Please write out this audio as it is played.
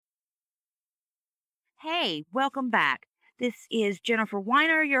Hey, welcome back. This is Jennifer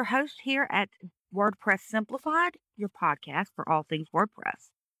Weiner, your host here at WordPress Simplified, your podcast for all things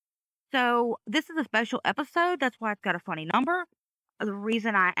WordPress. So, this is a special episode. That's why it's got a funny number. The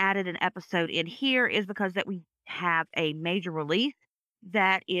reason I added an episode in here is because that we have a major release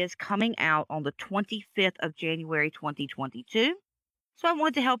that is coming out on the 25th of January 2022. So, I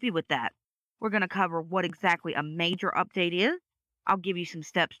wanted to help you with that. We're going to cover what exactly a major update is. I'll give you some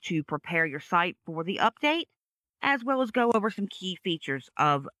steps to prepare your site for the update, as well as go over some key features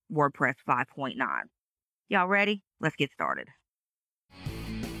of WordPress 5.9. Y'all ready? Let's get started.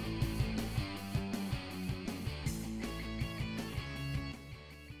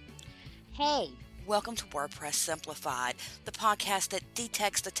 Hey, welcome to WordPress Simplified, the podcast that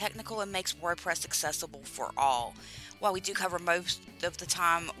detects the technical and makes WordPress accessible for all. While we do cover most of the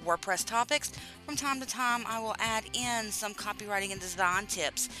time WordPress topics, from time to time I will add in some copywriting and design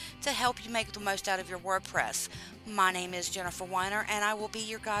tips to help you make the most out of your WordPress. My name is Jennifer Weiner and I will be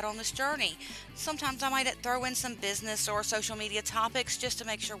your guide on this journey. Sometimes I might throw in some business or social media topics just to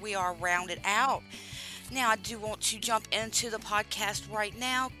make sure we are rounded out. Now, I do want to jump into the podcast right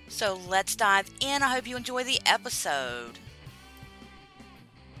now, so let's dive in. I hope you enjoy the episode.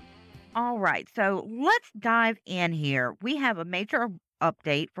 All right, so let's dive in here. We have a major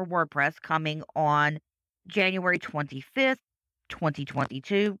update for WordPress coming on January 25th,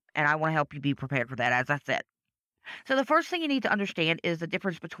 2022, and I want to help you be prepared for that, as I said. So the first thing you need to understand is the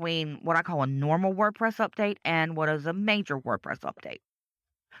difference between what I call a normal WordPress update and what is a major WordPress update.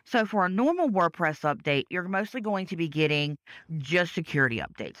 So for a normal WordPress update, you're mostly going to be getting just security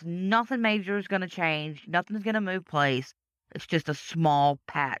updates. Nothing major is going to change. Nothing's going to move place. It's just a small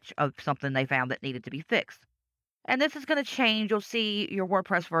patch of something they found that needed to be fixed. And this is going to change. You'll see your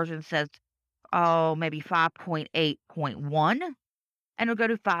WordPress version says, maybe 5.8.1, and it'll go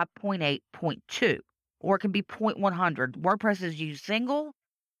to 5.8.2, or it can be 0.100. WordPress has used single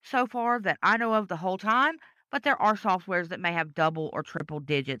so far that I know of the whole time, but there are softwares that may have double or triple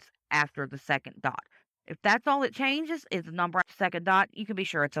digits after the second dot. If that's all it changes is the number after the second dot, you can be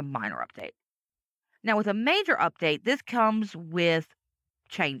sure it's a minor update. Now, with a major update, this comes with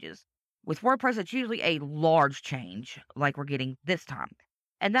changes. With WordPress, it's usually a large change, like we're getting this time.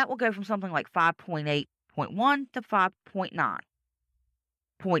 And that will go from something like 5.8.1 to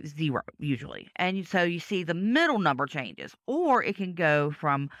 5.9.0 usually. And so you see the middle number changes, or it can go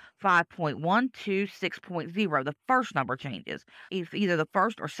from 5.1 to 6.0. The first number changes. If either the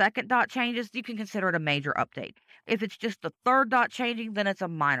first or second dot changes, you can consider it a major update. If it's just the third dot changing, then it's a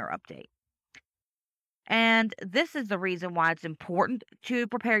minor update. And this is the reason why it's important to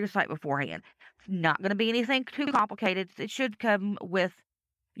prepare your site beforehand. It's not going to be anything too complicated. It should come with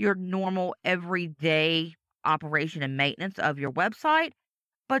your normal everyday operation and maintenance of your website,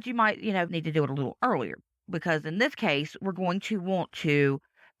 but you might, need to do it a little earlier, because in this case, we're going to want to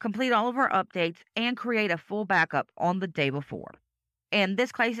complete all of our updates and create a full backup on the day before. In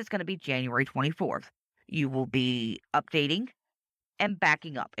this case, it's going to be January 24th. You will be updating and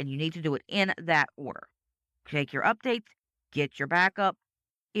backing up, and you need to do it in that order. Take your updates, get your backup.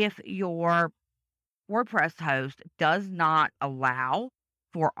 If your WordPress host does not allow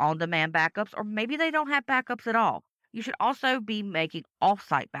for on-demand backups, or maybe they don't have backups at all, you should also be making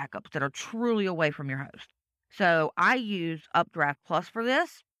off-site backups that are truly away from your host. So I use Updraft Plus for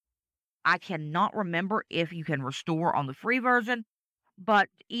this. I cannot remember if you can restore on the free version, but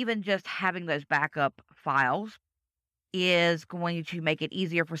even just having those backup files is going to make it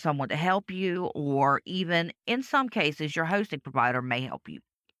easier for someone to help you, or even in some cases, your hosting provider may help you.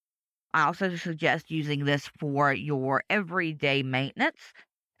 I also suggest using this for your everyday maintenance,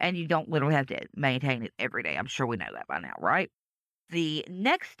 and you don't literally have to maintain it every day. I'm sure we know that by now, right? The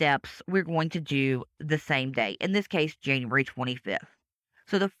next steps we're going to do the same day, in this case, January 25th.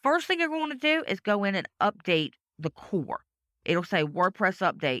 So the first thing you're going to do is go in and update the core. It'll say WordPress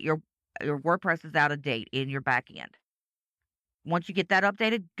update. Your WordPress is out of date in your back end. Once you get that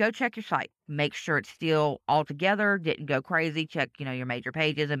updated, go check your site. Make sure it's still all together, didn't go crazy. Check, your major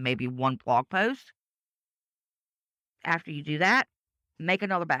pages and maybe one blog post. After you do that, make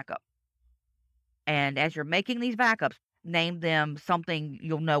another backup. And as you're making these backups, name them something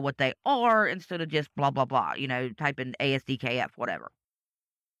you'll know what they are instead of just blah, blah, blah, type in ASDKF, whatever.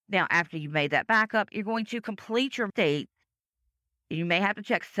 Now, after you've made that backup, you're going to complete your update. You may have to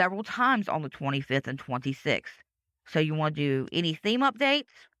check several times on the 25th and 26th. So you want to do any theme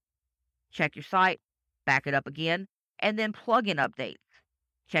updates, check your site, back it up again, and then plugin updates.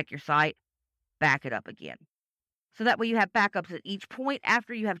 Check your site, back it up again. So that way you have backups at each point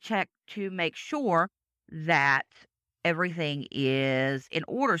after you have checked to make sure that everything is in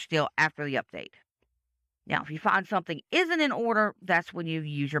order still after the update. Now, if you find something isn't in order, that's when you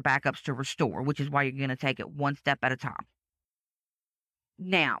use your backups to restore, which is why you're going to take it one step at a time.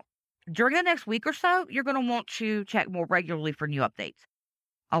 Now, during the next week or so, you're going to want to check more regularly for new updates.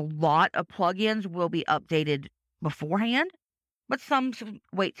 A lot of plugins will be updated beforehand, but some should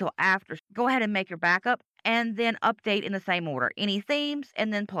wait till after. Go ahead and make your backup and then update in the same order. Any themes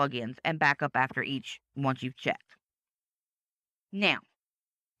and then plugins and backup after each once you've checked. Now,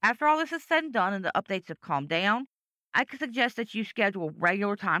 after all this is said and done and the updates have calmed down, I could suggest that you schedule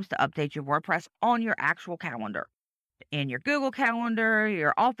regular times to update your WordPress on your actual calendar. In your Google Calendar,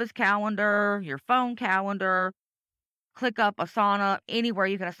 your Office Calendar, your phone calendar, ClickUp, Asana, anywhere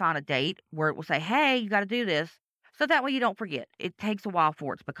you can assign a date where it will say, hey, you got to do this. So that way you don't forget. It takes a while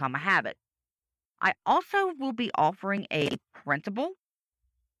for it to become a habit. I also will be offering a printable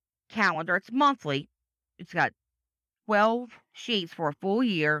calendar. It's monthly. It's got 12 sheets for a full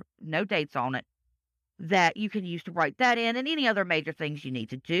year, no dates on it, that you can use to write that in and any other major things you need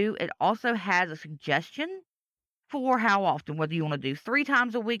to do. It also has a suggestion for how often, whether you want to do 3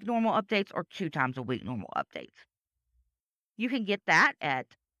 times a week normal updates or 2 times a week normal updates. You can get that at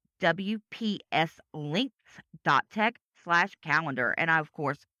wpslinks.tech/calendar. And of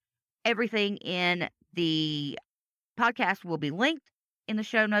course, everything in the podcast will be linked in the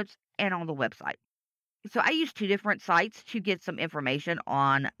show notes and on the website. So I use 2 different sites to get some information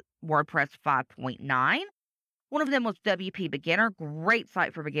on WordPress 5.9. One of them was WP Beginner, great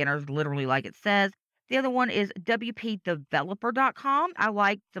site for beginners, literally like it says. The other one is wpdeveloper.com. I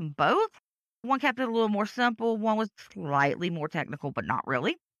liked them both. One kept it a little more simple. One was slightly more technical, but not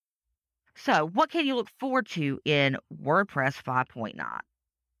really. So what can you look forward to in WordPress 5.9?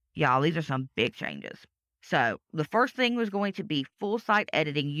 Y'all, these are some big changes. So the first thing was going to be full site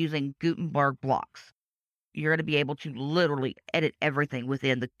editing using Gutenberg blocks. You're going to be able to literally edit everything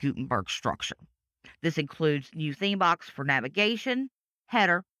within the Gutenberg structure. This includes new theme box for navigation,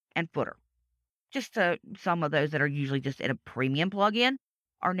 header, and footer. Just some of those that are usually just in a premium plugin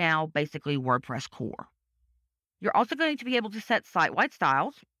are now basically WordPress core. You're also going to be able to set site-wide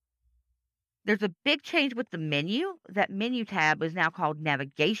styles. There's a big change with the menu. That menu tab is now called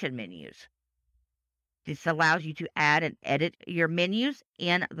navigation menus. This allows you to add and edit your menus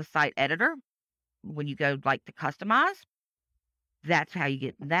in the site editor. When you go to customize, that's how you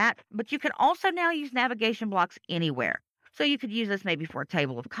get that. But you can also now use navigation blocks anywhere. So you could use this maybe for a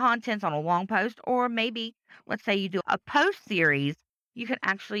table of contents on a long post, or maybe, let's say you do a post series, you can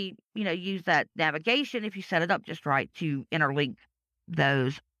actually, use that navigation if you set it up just right to interlink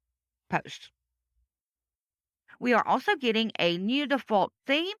those posts. We are also getting a new default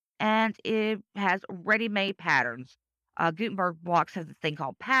theme, and it has ready-made patterns. Gutenberg blocks has a thing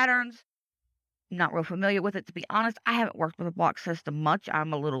called patterns. Not real familiar with it, to be honest. I haven't worked with a block system much.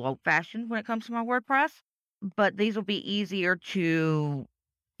 I'm a little old-fashioned when it comes to my WordPress, but these will be easier to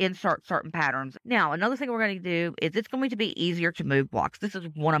insert certain patterns. Now, another thing we're going to do is it's going to be easier to move blocks. This is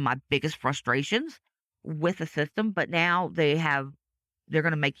one of my biggest frustrations with the system, but now they're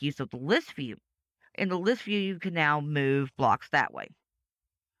going to make use of the list view. In the list view, you can now move blocks that way.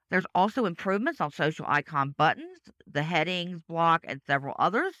 There's also improvements on social icon buttons, the headings block, and several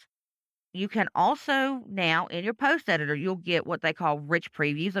others. You can also now, in your post editor, you'll get what they call rich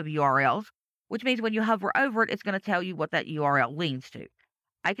previews of URLs, which means when you hover over it, it's going to tell you what that URL leans to.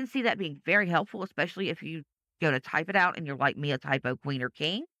 I can see that being very helpful, especially if you go to type it out and you're like me, a typo queen or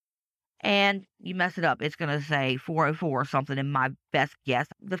king, and you mess it up. It's going to say 404 or something in my best guess.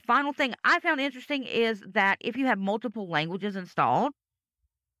 The final thing I found interesting is that if you have multiple languages installed,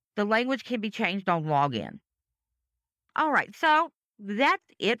 the language can be changed on login. All right, so that's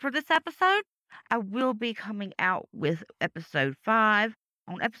it for this episode. I will be coming out with episode 5.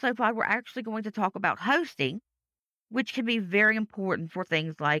 On episode 5, we're actually going to talk about hosting, which can be very important for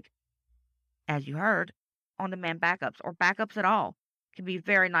things like, as you heard, on-demand backups or backups at all. It can be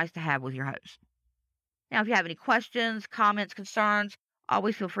very nice to have with your host. Now, if you have any questions, comments, concerns,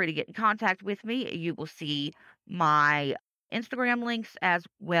 always feel free to get in contact with me. You will see my Instagram links as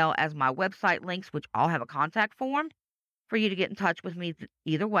well as my website links, which all have a contact form for you to get in touch with me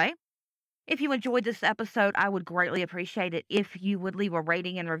either way. If you enjoyed this episode, I would greatly appreciate it if you would leave a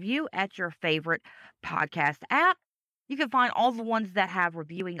rating and review at your favorite podcast app. You can find all the ones that have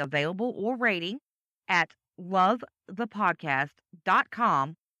reviewing available or rating at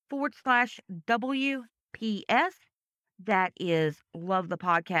lovethepodcast.com/WPS. That is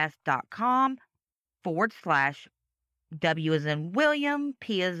lovethepodcast.com/W as in William,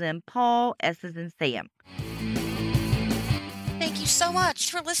 P as in Paul, S as in Sam. Thank you so much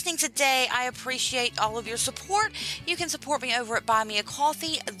for listening today. I appreciate all of your support. You can support me over at Buy Me a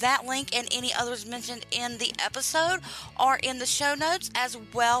Coffee. That link and any others mentioned in the episode are in the show notes, as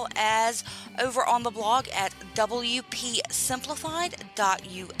well as over on the blog at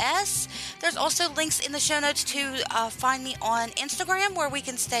wpsimplified.us. There's also links in the show notes to find me on Instagram, where we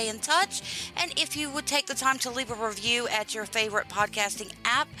can stay in touch. And if you would take the time to leave a review at your favorite podcasting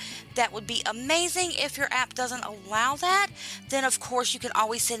app, that would be amazing. If your app doesn't allow that, then of course you can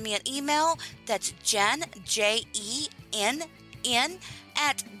always send me an email. That's Jen, Jenn,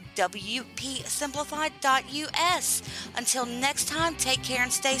 at wpsimplified.us. Until next time, take care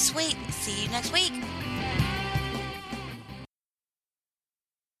and stay sweet. See you next week.